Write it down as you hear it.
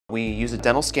We use a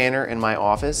dental scanner in my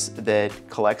office that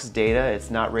collects data.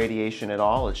 It's not radiation at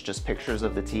all, it's just pictures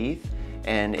of the teeth.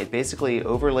 And it basically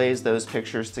overlays those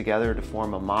pictures together to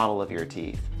form a model of your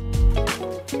teeth.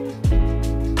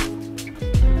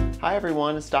 Hi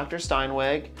everyone, it's Dr.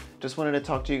 Steinweg. Just wanted to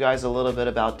talk to you guys a little bit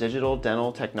about digital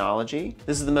dental technology.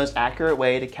 This is the most accurate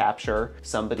way to capture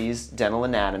somebody's dental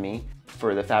anatomy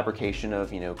for the fabrication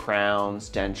of, crowns,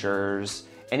 dentures,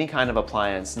 any kind of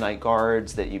appliance, night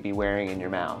guards that you'd be wearing in your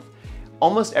mouth.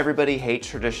 Almost everybody hates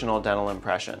traditional dental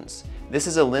impressions. This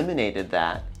has eliminated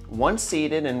that. Once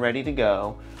seated and ready to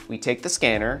go, we take the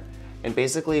scanner and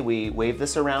basically we wave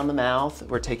this around the mouth.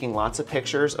 We're taking lots of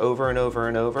pictures over and over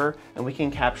and over, and we can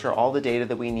capture all the data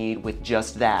that we need with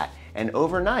just that. And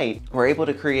overnight, we're able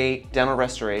to create dental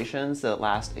restorations that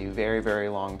last a very, very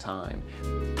long time.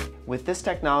 With this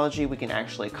technology, we can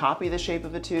actually copy the shape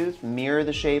of a tooth, mirror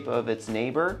the shape of its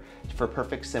neighbor for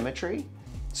perfect symmetry.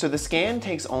 So the scan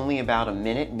takes only about a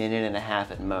minute, minute and a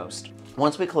half at most.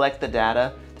 Once we collect the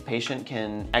data, the patient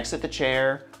can exit the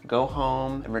chair, go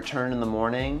home, and return in the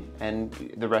morning, and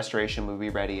the restoration will be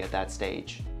ready at that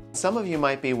stage. Some of you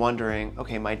might be wondering,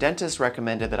 okay, my dentist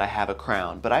recommended that I have a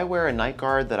crown, but I wear a night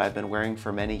guard that I've been wearing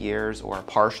for many years, or a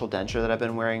partial denture that I've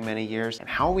been wearing many years, and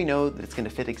how will we know that it's going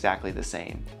to fit exactly the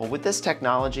same? Well, with this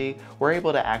technology, we're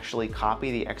able to actually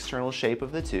copy the external shape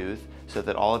of the tooth so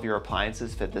that all of your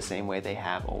appliances fit the same way they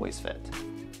have always fit.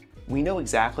 We know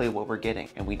exactly what we're getting,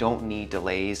 and we don't need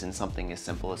delays in something as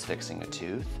simple as fixing a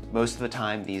tooth. Most of the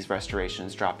time, these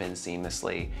restorations drop in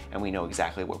seamlessly, and we know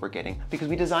exactly what we're getting because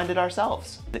we designed it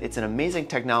ourselves. It's an amazing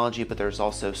technology, but there's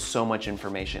also so much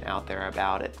information out there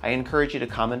about it. I encourage you to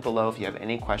comment below if you have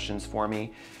any questions for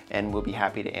me, and we'll be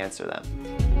happy to answer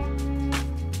them.